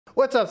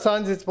What's up,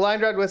 sons? It's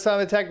Blind Rod with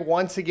Summit Tech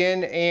once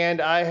again,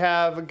 and I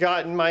have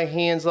gotten my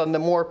hands on the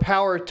More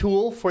Power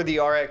tool for the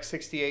RX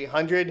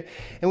 6800,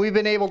 and we've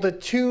been able to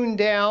tune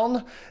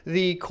down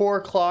the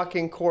core clock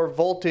and core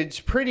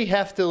voltage pretty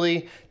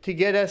heftily to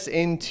get us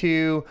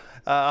into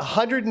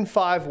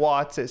 105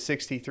 watts at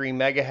 63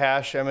 mega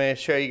hash. I'm going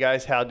to show you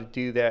guys how to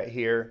do that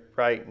here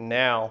right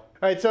now. All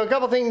right, so a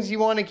couple things you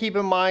want to keep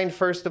in mind.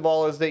 First of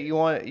all is that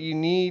you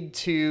need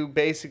to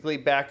basically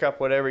back up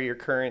whatever your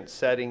current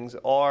settings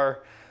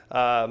are.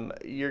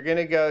 You're going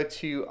to go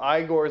to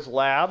Igor's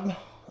lab,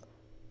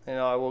 and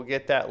I will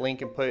get that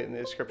link and put it in the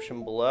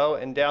description below,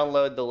 and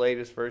download the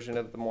latest version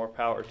of the More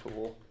Power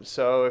tool.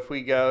 So if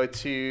we go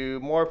to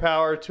More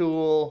Power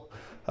tool,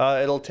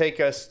 it'll take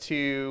us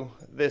to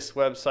this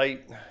website,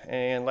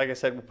 and like I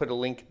said, we'll put a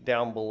link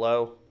down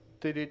below.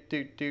 With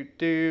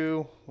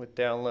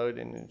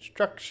download and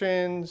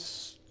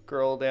instructions.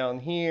 Scroll down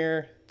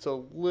here. It's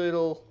a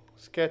little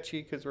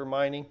sketchy because we're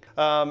mining.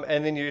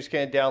 And then you're just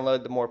going to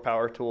download the More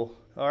Power tool.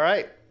 All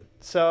right.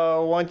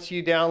 So once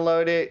you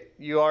download it,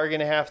 you are going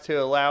to have to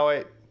allow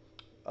it.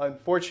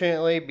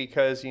 Unfortunately,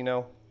 because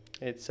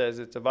it says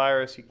it's a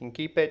virus, you can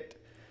keep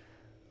it.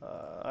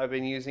 I've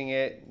been using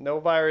it. No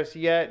virus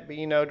yet, but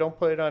don't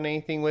put it on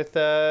anything with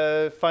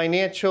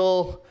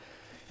financial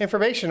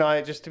information on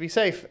it just to be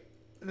safe.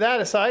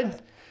 That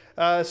aside,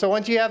 so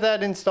once you have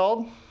that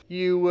installed,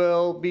 you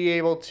will be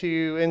able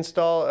to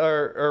install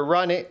or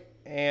run it,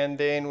 and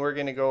then we're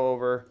going to go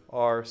over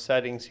our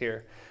settings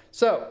here.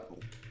 So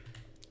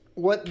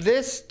what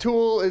this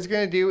tool is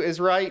going to do is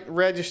write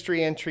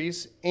registry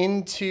entries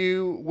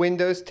into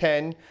Windows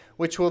 10,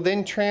 which will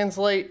then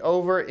translate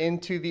over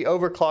into the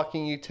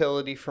overclocking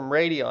utility from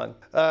Radeon.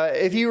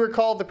 If you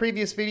recall the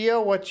previous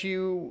video, what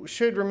you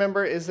should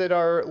remember is that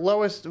our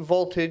lowest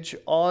voltage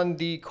on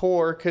the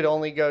core could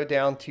only go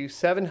down to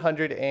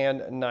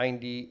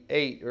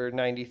 798 or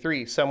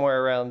 93,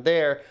 somewhere around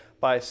there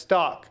by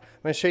stock.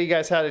 I'm going to show you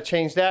guys how to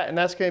change that, and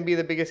that's going to be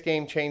the biggest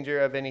game changer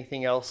of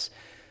anything else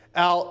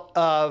out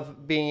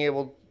of being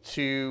able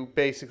to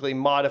basically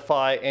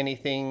modify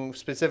anything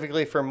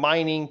specifically for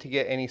mining to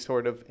get any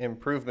sort of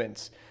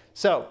improvements.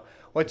 So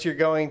what you're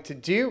going to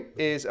do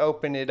is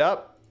open it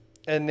up,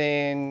 and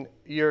then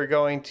you're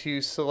going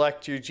to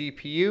select your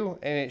GPU,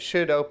 and it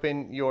should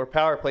open your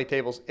power play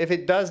tables. If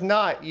it does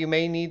not, you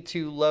may need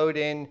to load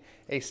in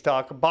a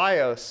stock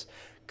BIOS.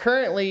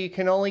 Currently, you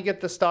can only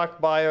get the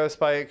stock BIOS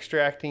by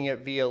extracting it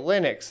via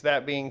Linux.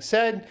 That being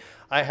said,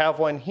 I have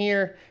one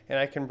here, and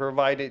I can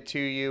provide it to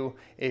you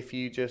if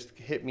you just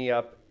hit me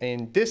up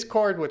in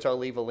Discord, which I'll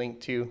leave a link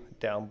to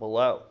down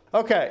below.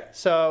 Okay,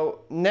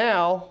 so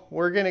now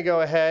we're going to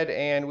go ahead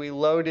and we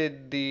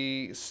loaded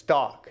the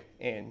stock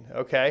in,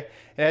 okay?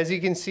 And as you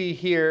can see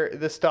here,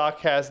 the stock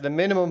has the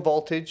minimum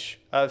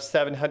voltage of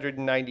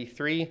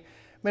 793,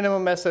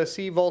 minimum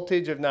SoC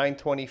voltage of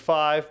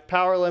 925,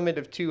 power limit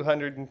of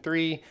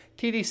 203,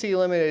 TDC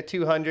limit of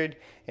 200,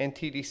 and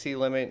TDC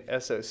limit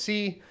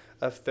SoC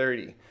of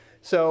 30.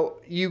 So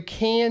you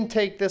can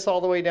take this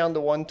all the way down to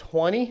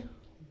 120,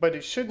 but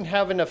it shouldn't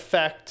have an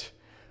effect.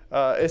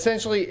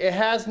 Essentially, it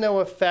has no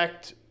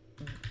effect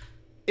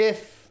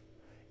if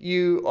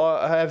you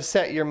have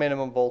set your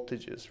minimum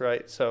voltages,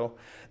 right? So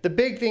the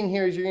big thing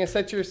here is you're going to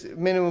set your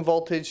minimum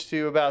voltage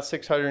to about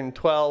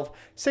 612,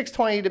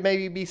 620 to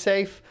maybe be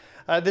safe.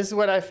 This is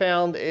what I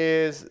found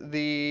is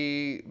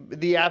the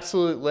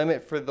absolute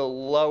limit for the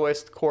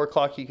lowest core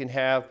clock you can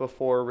have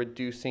before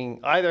reducing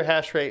either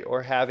hash rate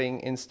or having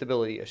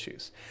instability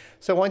issues.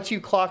 So once you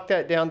clock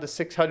that down to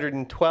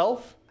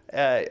 612,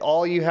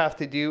 all you have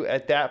to do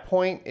at that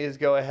point is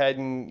go ahead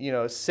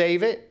and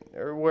save it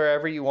or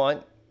wherever you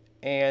want,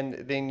 and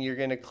then you're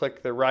going to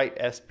click the write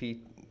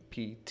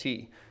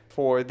SPPT.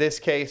 For this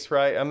case,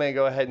 right, I'm going to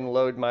go ahead and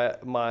load my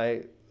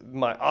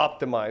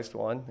optimized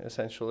one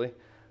essentially.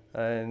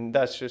 And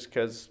that's just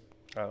because,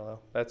 I don't know,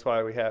 that's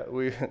why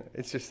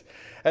it's just,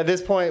 at this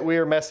point we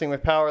are messing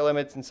with power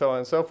limits and so on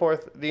and so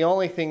forth. The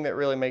only thing that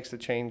really makes the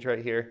change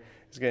right here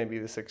is going to be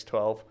the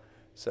 612.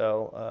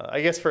 So I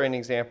guess for an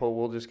example,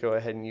 we'll just go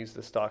ahead and use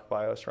the stock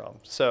BIOS ROM.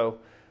 So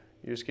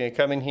you're just going to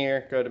come in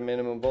here, go to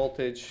minimum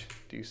voltage,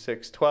 do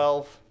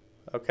 612,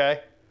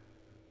 okay?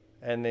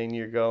 And then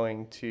you're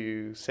going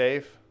to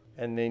save,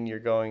 and then you're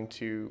going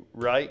to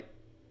write,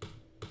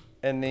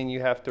 and then you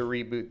have to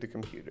reboot the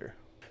computer.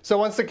 So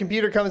once the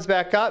computer comes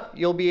back up,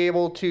 you'll be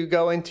able to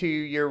go into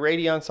your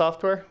Radeon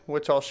software,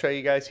 which I'll show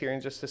you guys here in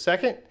just a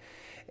second,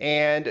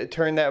 and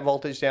turn that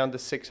voltage down to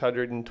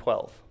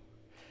 612.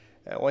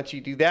 Once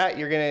you do that,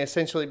 you're going to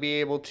essentially be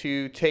able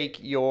to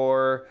take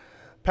your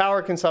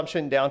power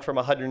consumption down from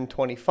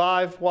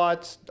 125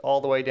 watts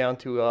all the way down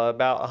to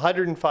about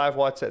 105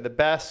 watts at the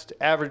best,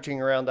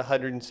 averaging around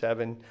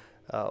 107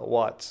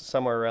 watts,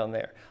 somewhere around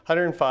there.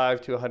 105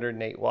 to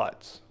 108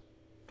 watts.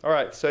 All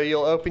right, so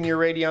you'll open your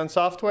Radeon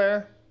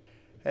software,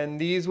 and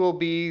these will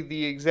be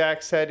the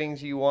exact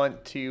settings you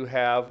want to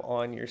have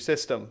on your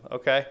system,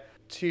 okay?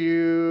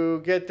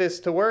 To get this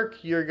to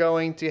work, you're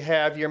going to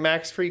have your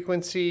max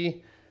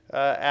frequency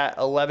at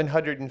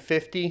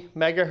 1150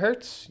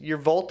 megahertz, your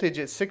voltage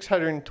at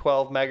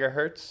 612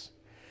 megahertz,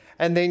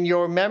 and then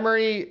your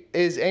memory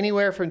is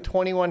anywhere from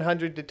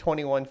 2100 to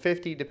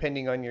 2150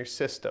 depending on your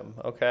system,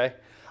 okay?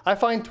 I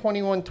find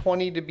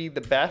 2120 to be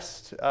the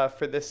best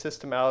for this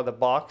system out of the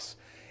box.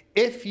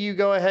 If you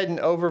go ahead and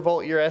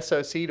overvolt your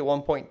SoC to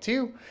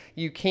 1.2,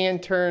 you can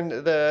turn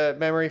the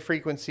memory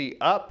frequency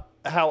up.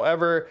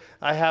 However,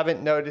 I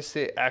haven't noticed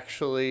it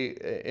actually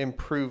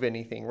improve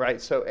anything,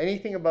 right? So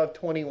anything above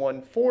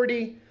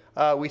 2140,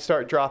 we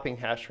start dropping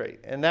hash rate.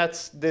 And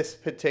that's this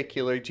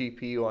particular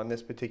GPU on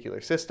this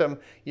particular system.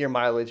 Your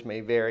mileage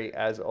may vary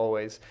as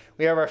always.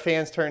 We have our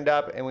fans turned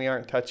up and we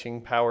aren't touching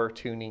power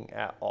tuning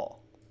at all.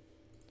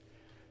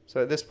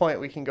 So at this point,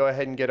 we can go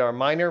ahead and get our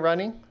miner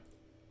running.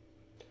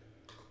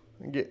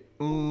 Get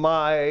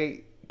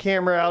my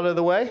camera out of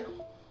the way.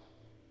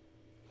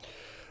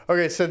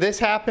 Okay, so this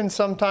happens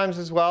sometimes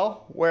as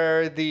well,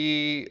 where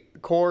the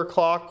core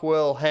clock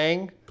will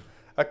hang.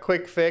 A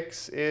quick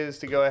fix is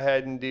to go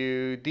ahead and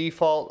do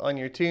default on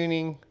your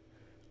tuning,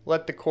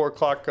 let the core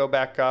clock go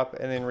back up,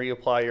 and then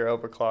reapply your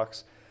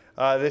overclocks.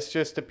 This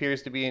just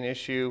appears to be an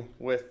issue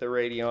with the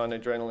Radeon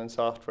Adrenalin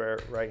software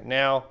right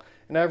now,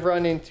 and I've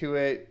run into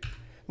it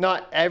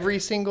not every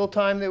single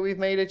time that we've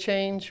made a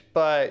change,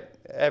 but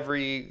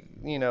every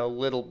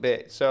little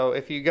bit. So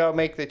if you go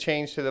make the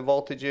change to the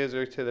voltages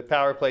or to the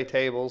power play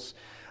tables,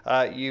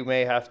 you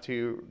may have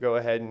to go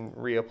ahead and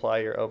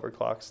reapply your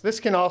overclocks. This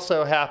can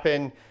also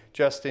happen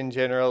just in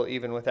general,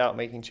 even without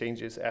making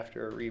changes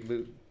after a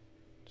reboot.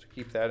 So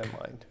keep that in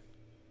mind.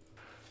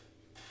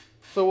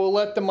 So we'll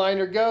let the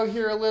miner go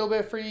here a little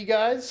bit for you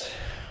guys.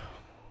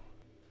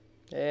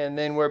 And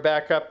then we're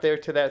back up there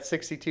to that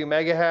 62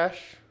 mega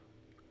hash.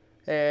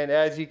 And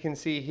as you can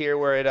see here,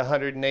 we're at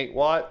 108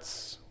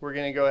 watts. We're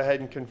going to go ahead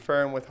and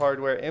confirm with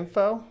hardware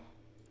info.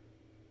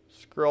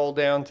 Scroll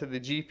down to the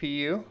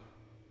GPU.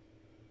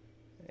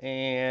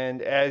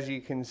 And as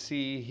you can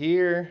see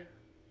here,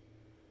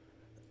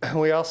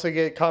 we also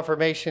get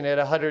confirmation at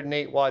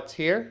 108 watts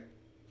here.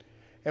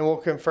 And we'll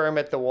confirm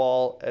at the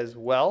wall as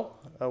well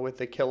with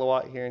the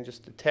kilowatt here in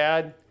just a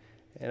tad.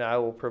 And I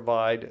will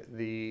provide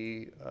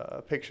the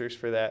pictures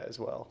for that as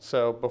well.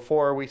 So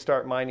before we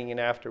start mining and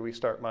after we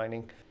start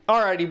mining.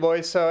 Alrighty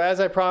boys, so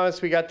as I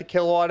promised, we got the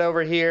kilowatt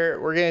over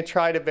here. We're going to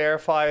try to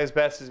verify as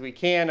best as we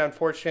can.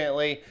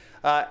 Unfortunately,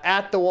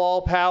 at the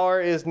wall power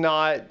is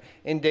not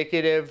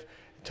indicative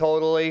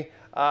totally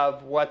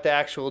of what the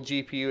actual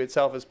GPU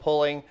itself is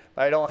pulling.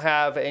 I don't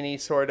have any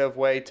sort of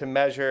way to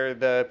measure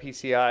the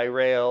PCI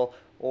rail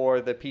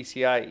or the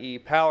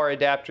PCIe power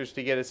adapters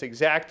to get us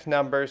exact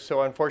numbers.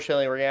 So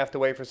unfortunately, we're gonna have to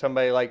wait for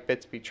somebody like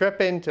Bitsby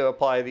Trippin to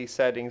apply these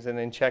settings and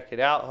then check it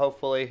out,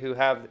 hopefully,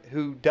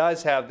 who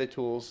does have the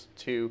tools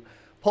to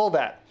pull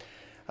that.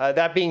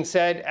 That being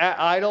said, at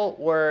idle,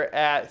 we're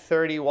at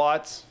 30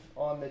 watts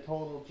on the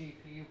total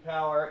GPU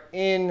power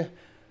in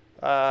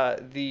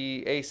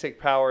the ASIC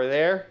power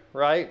there,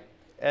 right?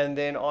 And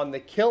then on the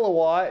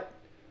kilowatt,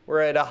 we're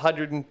at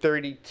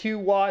 132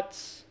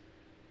 watts.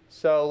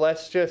 So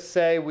let's just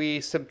say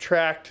we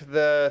subtract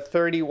the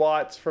 30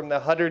 watts from the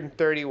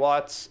 130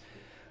 watts,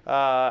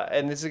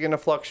 and this is going to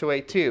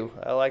fluctuate too.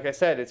 Like I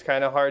said, it's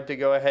kind of hard to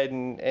go ahead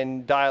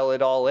and dial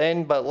it all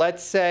in, but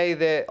let's say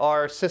that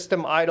our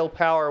system idle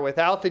power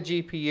without the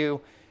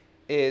GPU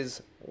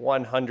is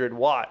 100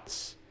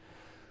 watts.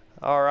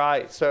 All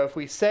right, so if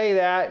we say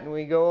that and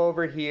we go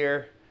over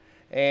here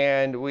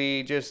and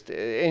we just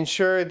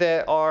ensure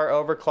that our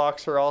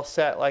overclocks are all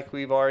set like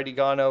we've already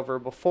gone over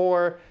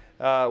before,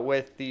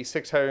 with the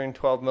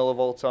 612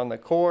 millivolts on the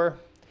core.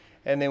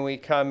 And then we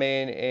come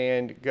in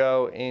and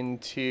go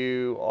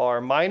into our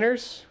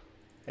miners.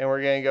 And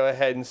we're going to go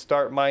ahead and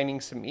start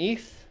mining some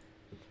ETH.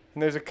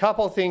 And there's a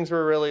couple things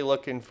we're really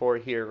looking for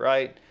here,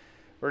 right?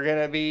 We're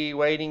going to be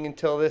waiting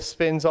until this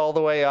spins all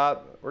the way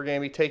up. We're going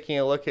to be taking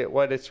a look at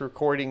what it's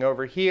recording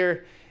over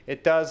here.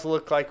 It does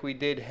look like we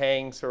did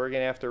hang, so we're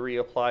going to have to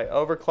reapply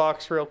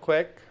overclocks real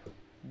quick.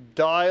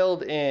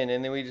 Dialed in,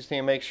 and then we just need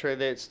to make sure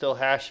that it's still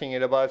hashing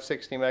at above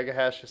 60 mega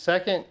hash a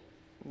second.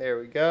 There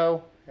we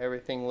go.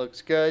 Everything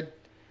looks good.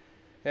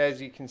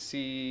 As you can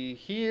see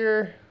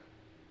here,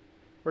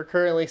 we're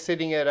currently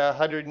sitting at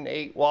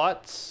 108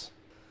 watts,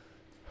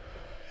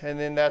 and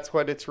then that's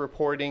what it's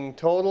reporting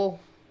total.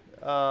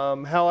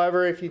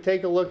 However, if you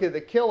take a look at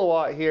the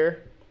kilowatt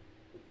here,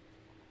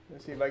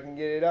 let's see if I can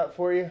get it up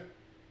for you.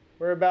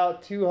 We're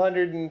about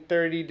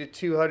 230 to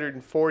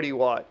 240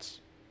 watts.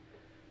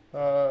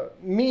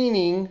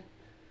 Meaning,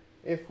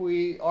 if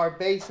our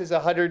base is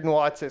 100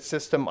 watts at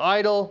system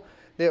idle,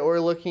 that we're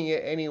looking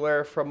at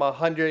anywhere from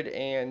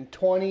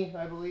 120,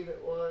 I believe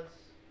it was.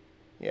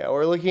 Yeah,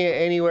 we're looking at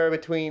anywhere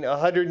between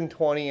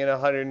 120 and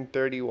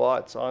 130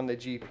 watts on the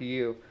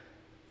GPU.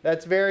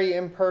 That's very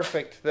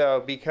imperfect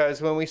though,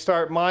 because when we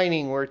start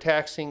mining, we're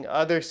taxing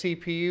other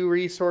CPU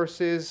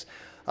resources,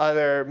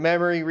 other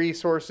memory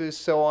resources,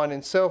 so on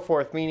and so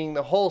forth, meaning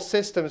the whole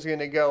system is going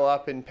to go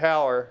up in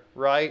power,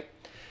 right?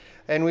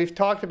 And we've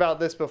talked about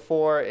this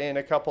before in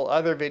a couple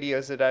other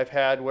videos that I've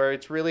had, where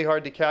it's really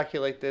hard to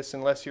calculate this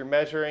unless you're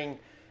measuring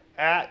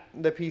at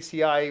the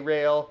PCI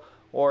rail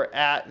or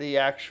at the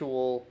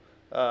actual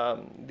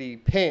the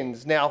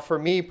pins. Now for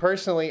me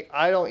personally,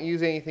 I don't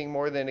use anything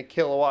more than a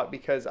kilowatt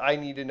because I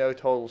need to know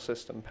total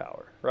system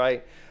power,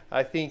 right?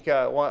 I think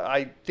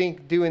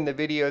doing the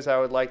videos, I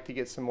would like to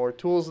get some more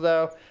tools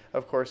though.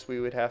 Of course, we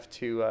would have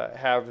to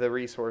have the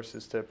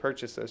resources to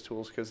purchase those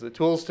tools because the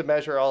tools to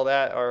measure all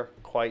that are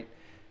quite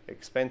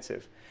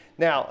expensive.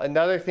 Now,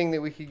 another thing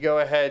that we could go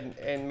ahead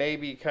and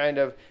maybe kind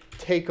of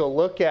take a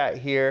look at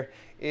here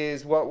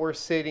is what we're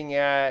sitting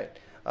at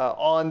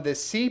on the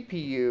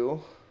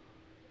CPU.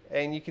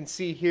 And you can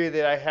see here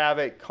that I have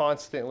it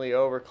constantly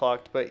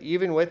overclocked, but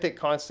even with it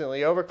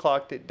constantly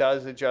overclocked, it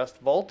does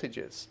adjust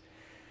voltages.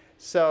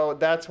 So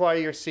that's why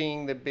you're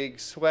seeing the big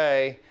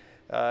sway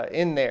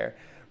in there.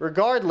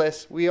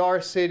 Regardless, we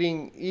are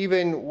sitting,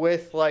 even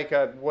with like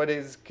what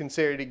is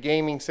considered a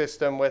gaming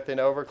system with an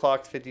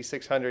overclocked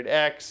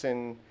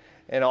 5600X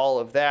and all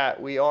of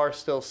that, we are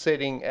still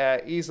sitting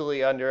at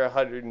easily under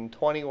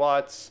 120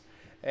 watts.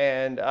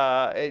 And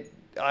I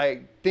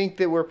think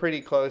that we're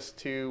pretty close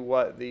to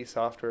what the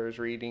software is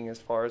reading as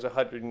far as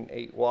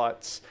 108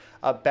 watts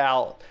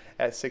about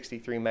at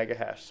 63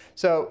 megahash.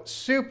 So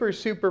super,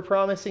 super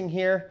promising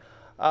here.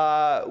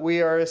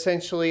 We are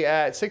essentially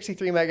at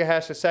 63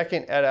 megahash a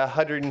second at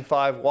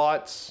 105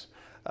 watts,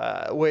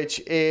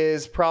 which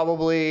is is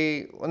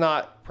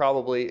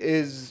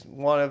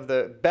one of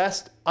the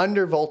best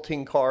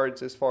undervolting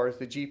cards as far as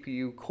the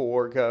GPU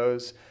core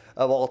goes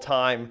of all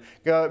time.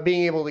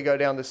 Being able to go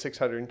down to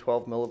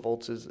 612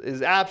 millivolts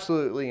is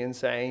absolutely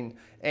insane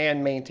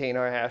and maintain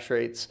our hash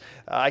rates.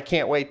 I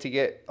can't wait to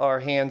get our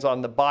hands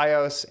on the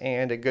BIOS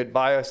and a good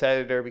BIOS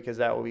editor because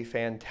that will be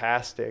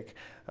fantastic.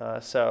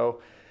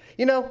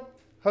 You know,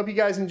 hope you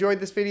guys enjoyed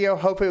this video.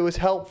 Hope it was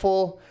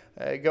helpful.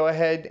 Go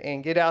ahead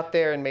and get out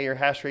there and may your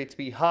hash rates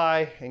be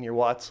high and your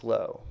watts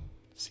low.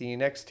 See you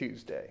next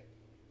Tuesday.